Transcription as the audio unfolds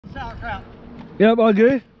Sauerkraut. Yep, all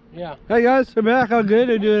good? Yeah. Hey guys, we're back, all good?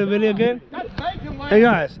 They're doing a video again? Hey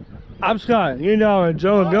guys, I'm Scott. You know, and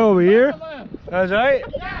Joe and Go over here. That's right?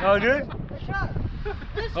 All good? Shut.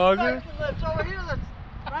 This All is good? lips over here that's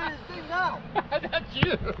running his thing now. That's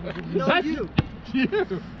you. No, That's you.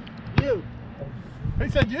 You. You. He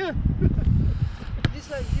said you. He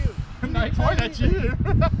said you. No, he pointed at you.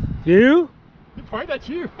 You? He pointed at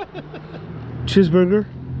you. Cheeseburger?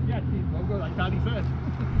 Yeah, cheeseburger, like Daddy said.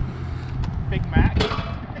 Big Mac.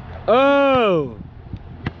 Oh!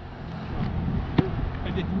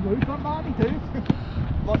 And did you lose somebody too?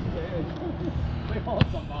 Must have did. They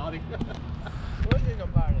lost somebody. What did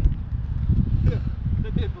somebody?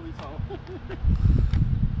 They did lose all.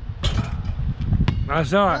 I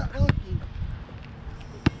saw it. Not lucky.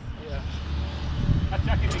 Yeah. I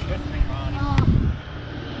check if he listening, Ronnie.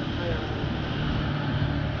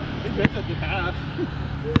 He missed the half.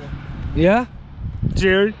 Yeah?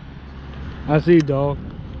 Jared? I see you, dog.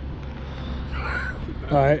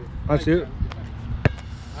 Alright, I see it.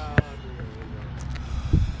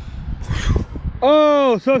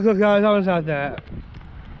 Oh, so cool, guys. How was that?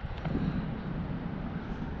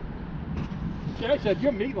 Jared said,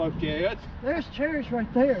 you're meatloaf, Jared. There's cherries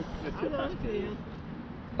right there. I know, it is.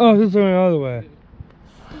 Oh, this is going the other way.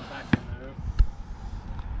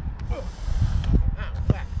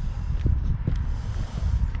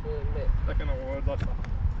 Second award, that's all.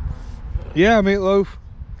 Yeah, meatloaf.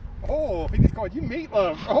 Oh, he just called you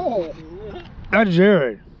meatloaf. Oh, That's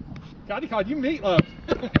Jared. Johnny called you meatloaf.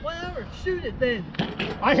 Whatever, shoot it then.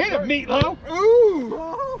 I hit it, meatloaf. Ooh.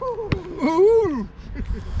 Ooh.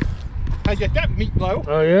 I get that meatloaf.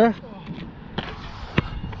 Oh, yeah?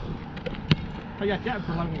 I got that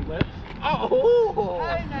for lonely lips. Oh.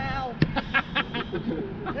 Hey now.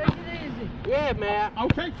 Take it easy. Yeah, Matt.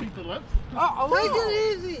 Okay, pizza lips. Take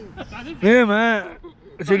it easy. That is- Yeah, Matt.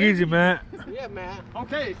 Take it easy, Matt. Yeah, Matt.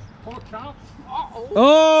 Okay, pork chops.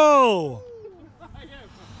 Oh!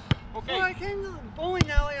 Okay. When I came to the bowling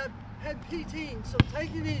alley, I had PT, so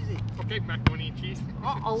take it easy. Okay, macaroni and cheese.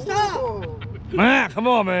 Stop. Matt, come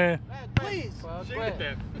on, man. Please. Shoot it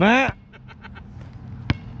then. Matt?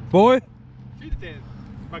 Boy? Shoot it then.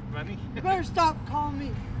 Macaroni. You better stop calling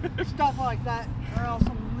me stuff like that, or else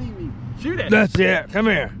I'm gonna leave me. Shoot it. That's it. Come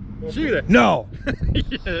here. Shoot it. No.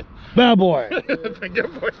 Yeah. Bad boy.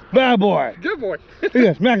 Good boy. Bad boy. Good boy. Look at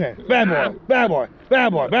this. Smack it. Bad boy. Bad boy.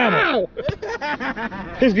 Bad boy. Bad boy.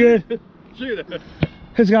 Ow! He's good. Shoot it.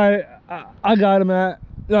 This guy, I got him, Matt.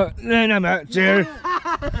 No, not Matt. Jared.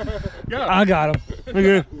 Go. I got him.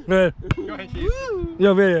 We're good. Good. Go ahead, shoot.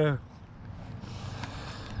 Yo, video.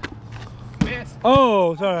 Miss.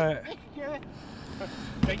 Oh, it's alright.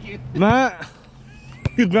 Thank you. Matt,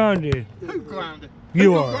 you grounded. Who grounded?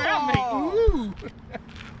 You Who are. ground me? Ooh.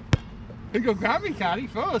 Who go grab me, Caddy,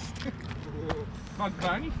 first? Come on,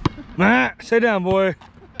 Granny. Matt, sit down, boy.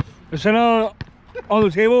 Sit down on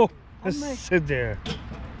the table. Just sit there.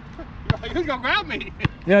 Who's gonna grab me?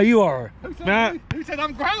 Yeah, you are. Who said, Matt, who said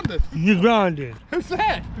I'm grounded? you grounded. Who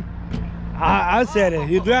said? I said it.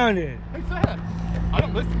 You grounded. Who said? I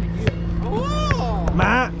don't listen to you. Oh!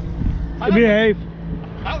 Matt, I you don't- behave.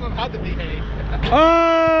 I don't know how to behave.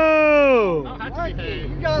 Oh! I don't have to behave.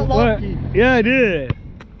 You got What? lucky. Yeah, I did.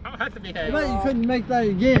 I don't have to I behave. bet you couldn't make that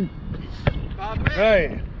again.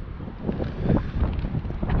 Right.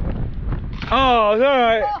 Oh, it's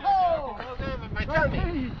alright. Oh! Okay, but my Right,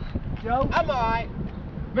 tummy. me, Joe. I'm alright.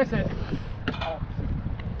 Miss it.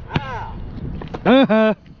 Ah.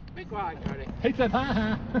 Uh-huh. Be quiet, Johnny. He said, ha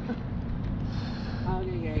ha. I'll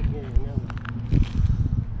get you again.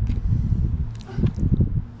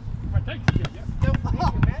 Thank you, kid, yeah. No,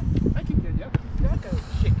 thank you, man. Thank you, kid, yeah. That's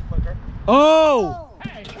a shit fucker. Oh!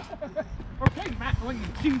 Hey. Okay, macaroni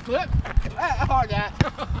and cheese lip. Hard that.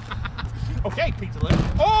 Okay, pizza lip.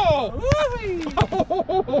 Oh!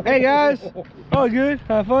 Hey guys. All good?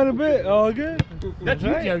 Have fun a bit? All good? That's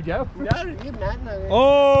you, Right. JoJo. No, you're not. No.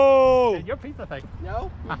 Oh! And your pizza thing.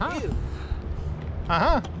 No. Uh-huh. You.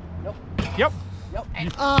 Uh-huh. Nope. Yep. Nope.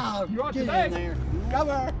 Oh, You want get today? in there.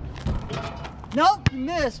 Cover. Nope, you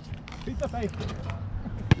missed. Pizza face.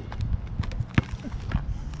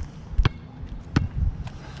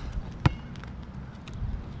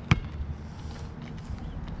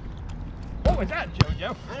 What was that,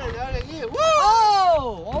 JoJo? I don't know that you. Woo!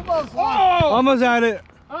 Oh! Almost lost. Oh! Almost at it.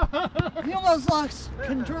 You almost lost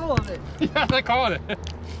control of it. Yeah, they caught it.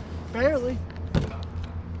 Barely.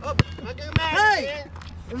 Oh, I do Matt. Hey! Man.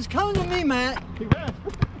 It was coming to me, Matt. He ran.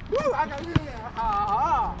 Woo! I got you.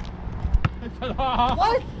 Ha He said, ha ha.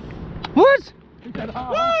 What? What? He said, ha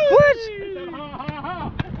ha. What? He said, ha ha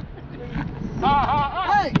ha. Ha ha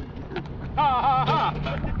ha. Hey! Ha ha ha.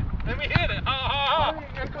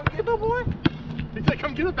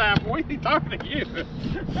 to the bad boy. He's talking to you.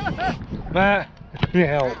 Matt,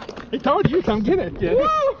 help. He told you come get it. Yeah.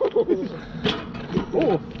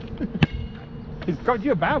 Oh. He's called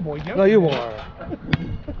you a bad boy, Joe. No, you are.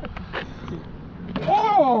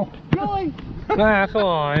 Oh! Really? Matt, come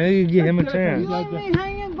on. You give him a chance. You leave me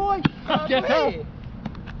hanging, boy? Yes, sir.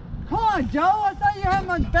 Come on, Joe. I thought you had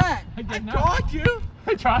my back. I did not. Caught you.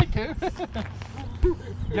 I tried to.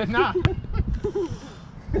 Just not.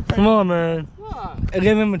 Come on, man. What?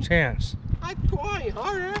 Give him a chance. I trying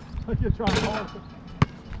harder. I just tried hard.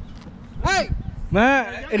 Hey!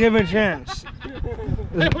 Matt, give him a chance.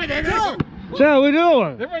 They went in. Joe! So, what we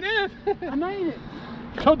doing? They went in. I made it.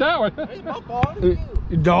 Go down. Hey, my ball to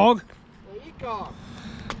you. Dog? There you go.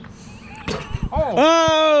 Oh.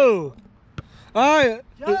 Oh! Alright.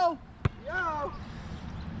 Joe! Yo!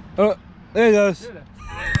 Oh, there he goes. Okay,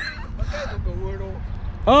 the wordle.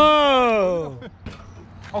 Oh!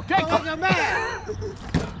 I'll take Look it. at that.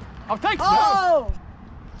 I'll take it. Oh!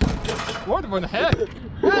 What in the head?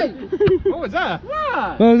 Hey! What was that?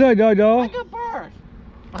 What? What was that, dog? I got first.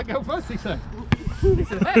 I go first, he said. He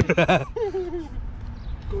said, hey.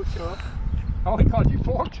 Go chop. Oh, he called you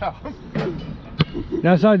pork chop.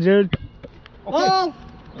 That's not Jared. Okay. Oh!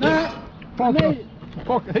 Matt! I Pork made chop. it.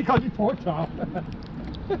 Pork, he called you pork chop.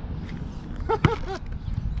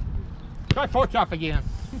 Try pork chop again.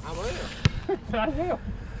 I will. I will.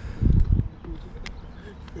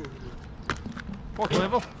 Pork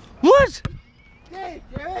level. What? Hey,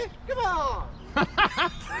 Jerry, come on.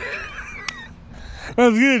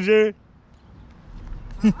 That's good, Jared.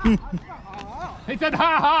 He said,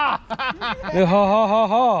 ha ha. Ha ha ha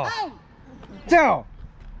ha. Oh! Ciao.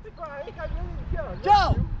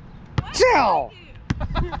 Joe! Ciao.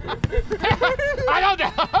 I don't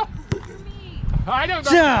know. I don't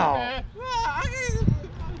know. Ciao.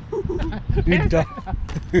 You dog.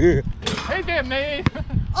 He did me.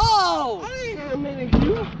 Oh! I ain't gonna make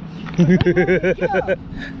you.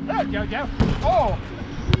 Look, Jojo. Oh.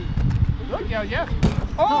 Look, Jojo.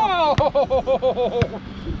 Oh.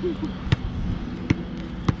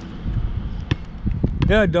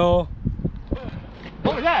 Yeah, dog.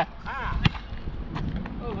 What was that?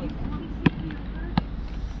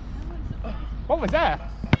 What was that?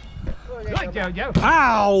 Look, Jojo.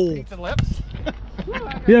 Ow. Pizza lips.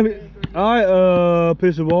 Yeah, alright,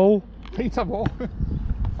 pizza bowl. Pizza bowl.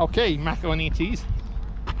 Okay, macaroni and cheese.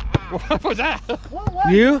 What was that? What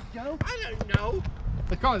was You? it, Joe? I don't know.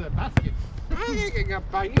 They call it a basket. I think I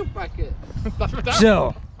got by you bucket. That's what that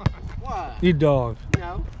So, What? you dog.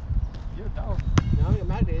 No. You dog. No, your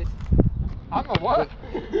man is. I'm a what?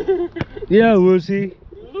 Yeah, Lucy.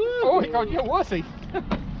 Oh, he called you a wussy.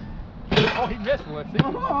 Oh, he missed wussy.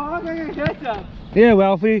 Oh, I got your ketchup. Yeah,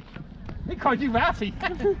 Ralphie. He called you Ralphie.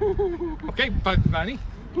 Okay, Bugs Bunny.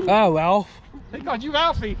 Oh, Ralph. He called you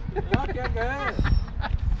Ralphie. Okay, good.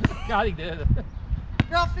 God, he did.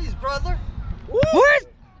 Ralphie's brother. What?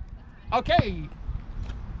 Okay.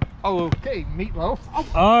 Oh, okay, meatloaf.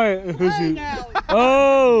 Alright, Hey, Lucy. now.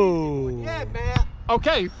 Oh. Yeah, man.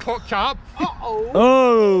 Okay, pork chop. Uh-oh.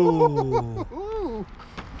 Oh. Ooh.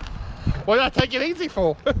 What did I take it easy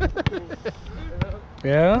for?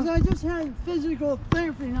 Yeah? 'Cause I just had physical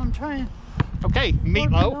therapy and I'm trying to Okay, work it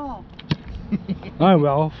meatloaf. off. I'm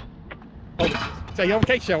Ralph. Say, you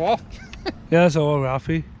okay, show off? Yeah, that's all,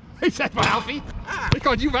 Ralphie. He said Ralphie. He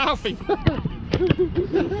called you Ralphie.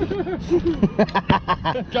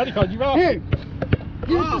 God, he called you Ralphie. Here,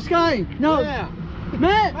 get the sky. No, Yeah.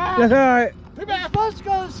 Matt, That's alright. Too you're bad. supposed to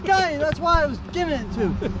go to Sky. That's why I was giving it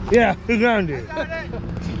to. Yeah, you're grounded.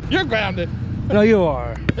 You're grounded. No, you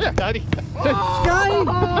are. Yeah, Daddy. Sky.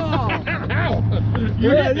 Ow.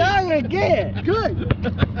 You Yeah, hit me. now you get it. Good.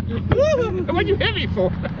 What'd you hit me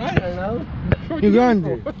for? I don't know. What'd You're you hit me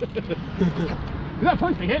grounded. for? You're not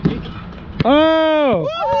supposed to hit me. Oh!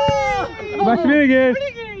 Back to me again.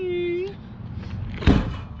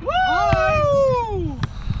 Woo!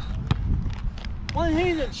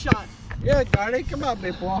 One-handed shot. Yeah, Daddy, come on,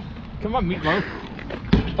 big boy. Come on, meatloaf.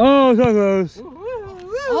 Oh, so close.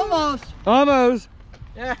 Almost. Almost.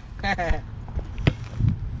 Yeah.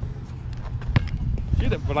 See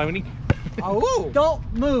the baloney? Oh.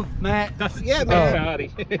 Don't move, Matt. That's Yeah, man.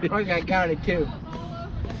 Daddy. I got it too.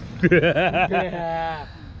 Yeah.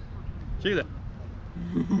 See that?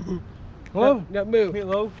 Oh, No, move.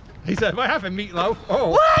 meatloaf. He said, what happened, meatloaf? Oh.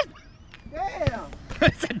 What? Damn. I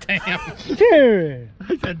said, damn. Jerry.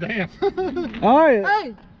 I said, damn. Alright.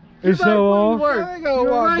 Hey. It's so off. There we go,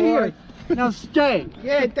 You're walk, right boy. here. Now stay.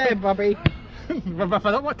 Yeah, damn, puppy. But if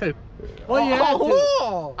I don't want to. Well, you have to.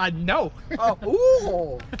 Oh. I know.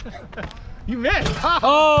 Oh. You missed.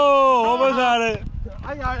 Oh, almost had it.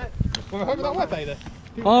 I got it. Well, I hope I don't want to.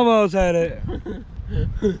 Almost had it.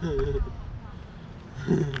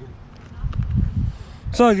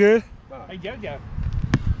 It's all good. Hey, Jojo.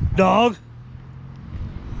 Dog.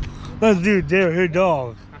 Let's do Daryl here,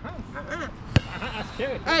 dog. That's cute.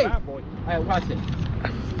 Hey. Bad boy. Hey, watch it.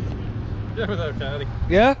 Get over there, Charlie.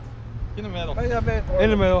 Yeah? In the middle. Bring that bit for In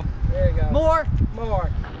the me. middle. There you go. More. More.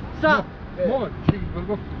 Stop. Good. More.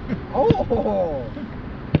 Cheeseburger. Oh.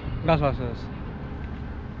 That's what it says.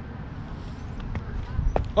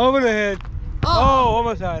 Over the head. Oh,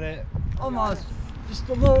 almost had it. Almost. Just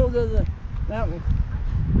a little bit of that one.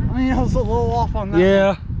 I mean, I was a little off on that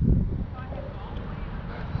Yeah. one.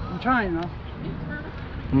 I'm trying though.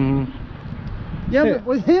 Mm-hmm. Yeah, Yeah. but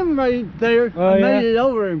with him right there, Oh, I yeah? made it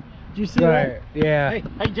over him. Did you see Right. Yeah. Hey,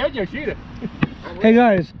 Jojo, shoot it. Hey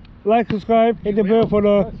guys, like, subscribe, hit the bell for the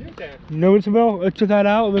Oh, shoot that. notice bell. Check that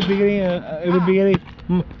out. It will be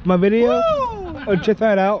getting my video. Check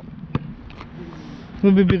that out.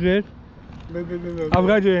 It'll be good. I'm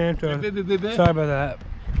glad you answered. Sorry about that.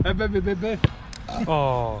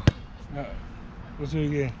 Oh. Let's do it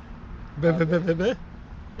again. There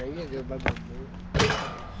you go, baby.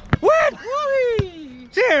 What?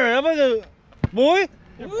 Jared, I'm like a boy.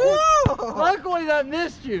 Luckily that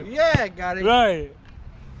missed you. Yeah, got it. Right.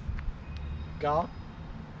 Go.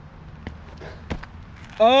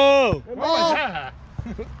 Oh. What was that?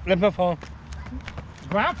 Let me phone.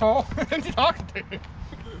 Grandpa? Who's he talking to?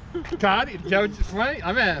 Todd, Joe, Slay,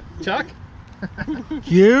 I mean, Chuck.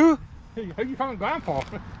 You? Who you calling Grandpa?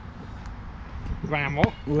 Grandma.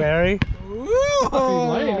 Larry.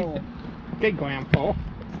 Lady. Okay, Grandpa.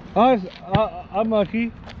 I'm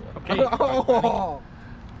lucky. Okay. Oh.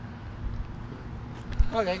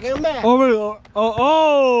 Okay, get him back. Over.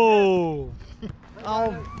 Oh.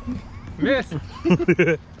 Oh, Miss.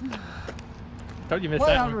 Told you missed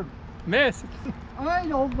that whatever. one. Miss. All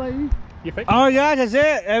right, old lady. You think? All right, guys, that's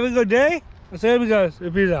it. Have a good day. That's it, guys.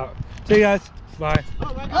 Peace out. See you guys. Bye.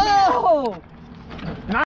 Oh!